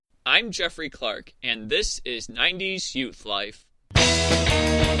I'm Jeffrey Clark, and this is 90s Youth Life.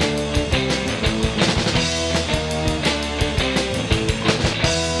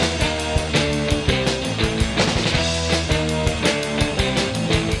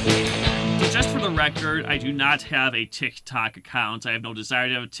 Record, I do not have a TikTok account. I have no desire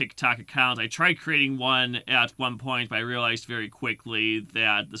to have a TikTok account. I tried creating one at one point, but I realized very quickly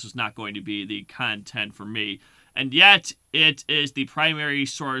that this was not going to be the content for me. And yet, it is the primary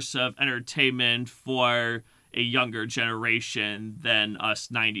source of entertainment for a younger generation than us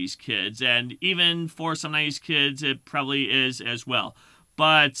 90s kids. And even for some 90s kids, it probably is as well.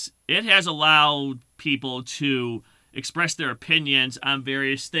 But it has allowed people to express their opinions on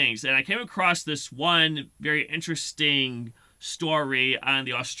various things. And I came across this one very interesting story on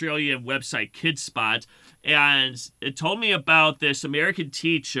the Australian website KidSpot, and it told me about this American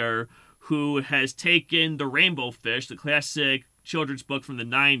teacher who has taken The Rainbow Fish, the classic children's book from the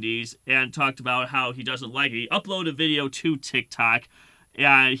 90s, and talked about how he doesn't like it. He uploaded a video to TikTok,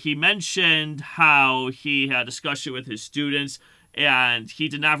 and he mentioned how he had a discussion with his students, and he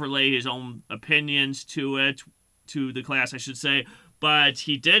did not relay his own opinions to the class, I should say, but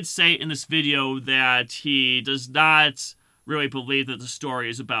he did say in this video that he does not really believe that the story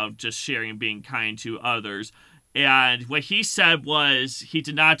is about just sharing and being kind to others. And what he said was he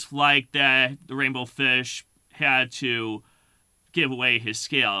did not like that the rainbow fish had to give away his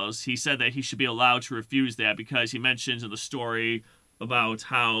scales. He said that he should be allowed to refuse that because he mentions in the story about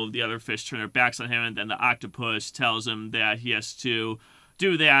how the other fish turn their backs on him, and then the octopus tells him that he has to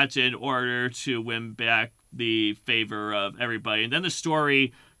do that in order to win back the favor of everybody. And then the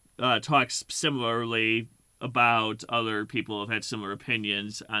story talks similarly about other people who have had similar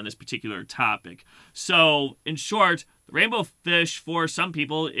opinions on this particular topic. So, in short, the rainbow fish for some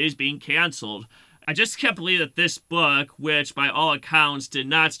people is being canceled. I just can't believe that this book, which by all accounts did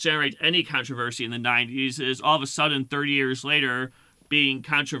not generate any controversy in the 90s, is all of a sudden 30 years later being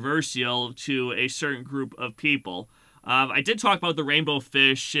controversial to a certain group of people. I did talk about the rainbow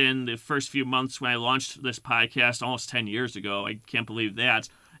fish in the first few months when I launched this podcast almost 10 years ago. I can't believe that.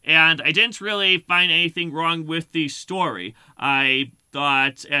 And I didn't really find anything wrong with the story. I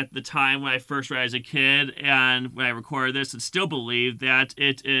thought at the time when I first read as a kid and when I recorded this, and still believe that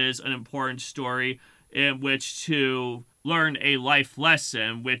it is an important story in which to learn a life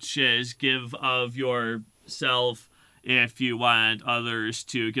lesson, which is give of yourself if you want others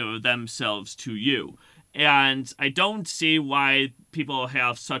to give of themselves to you. And I don't see why people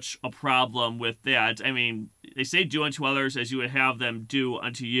have such a problem with that. I mean, they say do unto others as you would have them do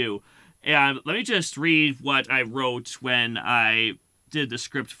unto you. And let me just read what I wrote when I did the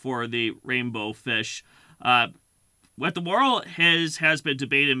script for the Rainbow Fish. What the moral has been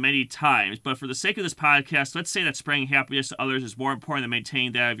debated many times, but for the sake of this podcast, let's say that spreading happiness to others is more important than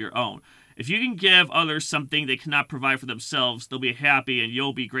maintaining that of your own. If you can give others something they cannot provide for themselves, they'll be happy and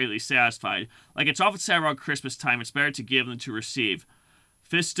you'll be greatly satisfied. Like it's often said around Christmas time, it's better to give than to receive.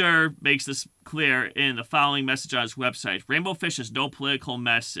 Pfister makes this clear in the following message on his website. Rainbow Fish has no political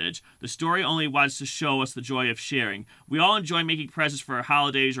message. The story only wants to show us the joy of sharing. We all enjoy making presents for our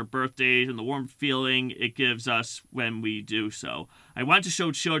holidays or birthdays and the warm feeling it gives us when we do so. I want to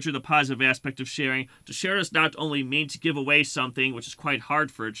show children the positive aspect of sharing. To share does not only mean to give away something, which is quite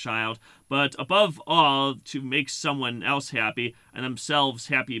hard for a child, but above all, to make someone else happy and themselves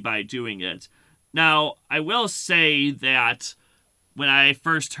happy by doing it. Now, I will say that when I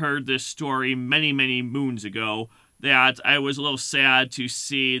first heard this story many, many moons ago, that I was a little sad to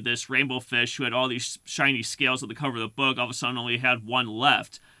see this rainbow fish who had all these shiny scales at the cover of the book all of a sudden only had one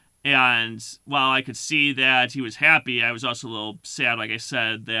left. And while I could see that he was happy, I was also a little sad, like I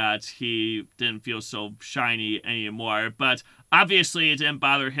said, that he didn't feel so shiny anymore. But obviously it didn't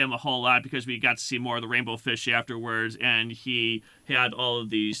bother him a whole lot because we got to see more of the rainbow fish afterwards, and he had all of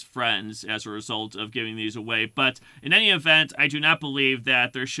these friends as a result of giving these away. But in any event, I do not believe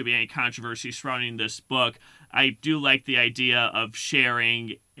that there should be any controversy surrounding this book. I do like the idea of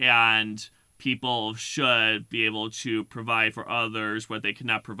sharing, and people should be able to provide for others what they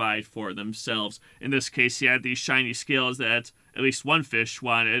cannot provide for themselves. In this case, he had these shiny scales that at least one fish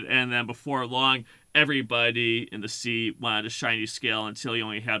wanted, and then before long, everybody in the sea wanted a shiny scale until he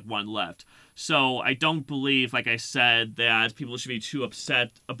only had one left. So I don't believe, like I said, that people should be too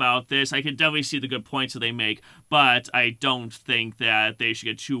upset about this. I can definitely see the good points that they make, but I don't think that they should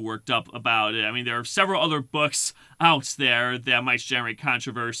get too worked up about it. I mean, there are several other books out there that might generate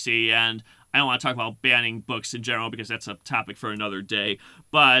controversy, and I don't want to talk about banning books in general because that's a topic for another day,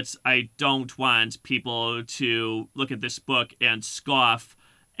 but I don't want people to look at this book and scoff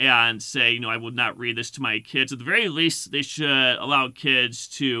and say, I would not read this to my kids. At the very least, they should allow kids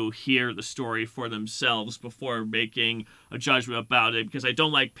to hear the story for themselves before making a judgment about it, because I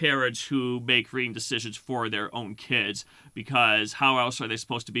don't like parents who make reading decisions for their own kids, because how else are they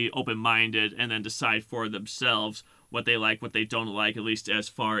supposed to be open-minded and then decide for themselves what they like, what they don't like, at least as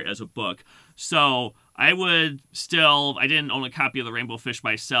far as a book. So I didn't own a copy of The Rainbow Fish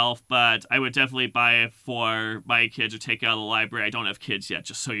myself, but I would definitely buy it for my kids or take it out of the library. I don't have kids yet,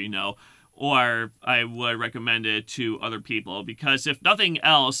 just so you know. Or I would recommend it to other people, because if nothing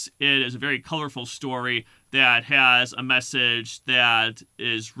else, it is a very colorful story that has a message that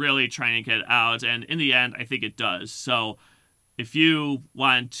is really trying to get out, and in the end, I think it does. So if you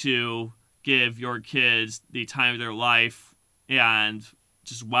want to give your kids the time of their life and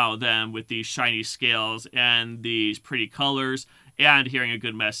just wow them with these shiny scales and these pretty colors and hearing a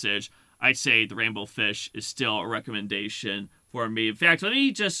good message, I'd say The Rainbow Fish is still a recommendation for me. In fact, let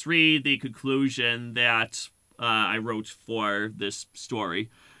me just read the conclusion that I wrote for this story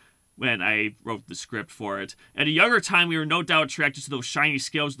when I wrote the script for it. At a younger time, we were no doubt attracted to those shiny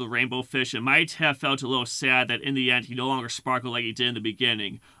scales of the rainbow fish, and might have felt a little sad that in the end he no longer sparkled like he did in the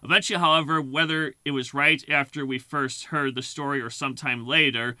beginning. Eventually, however, whether it was right after we first heard the story or sometime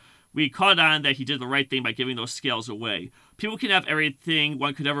later, we caught on that he did the right thing by giving those scales away. People can have everything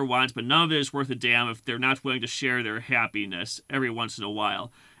one could ever want, but none of it is worth a damn if they're not willing to share their happiness every once in a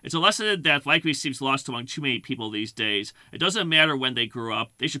while. It's a lesson that likely seems lost among too many people these days. It doesn't matter when they grew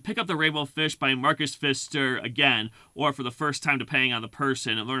up. They should pick up The Rainbow Fish by Marcus Pfister again, or for the first time depending on the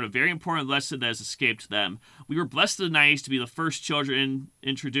person, and learn a very important lesson that has escaped them. We were blessed in the 90s to be the first children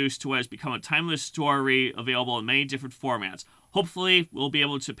introduced to what has become a timeless story available in many different formats. Hopefully, we'll be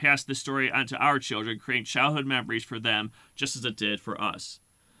able to pass this story on to our children, creating childhood memories for them, just as it did for us.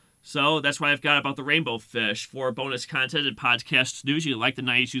 So that's what I've got about The Rainbow Fish. For bonus content and podcast news, you can like the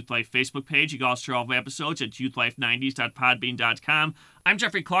 90s Youth Life Facebook page. You can also share all the episodes at youthlife90s.podbean.com. I'm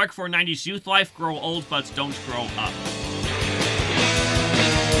Jeffrey Clark for 90s Youth Life. Grow old, but don't grow up.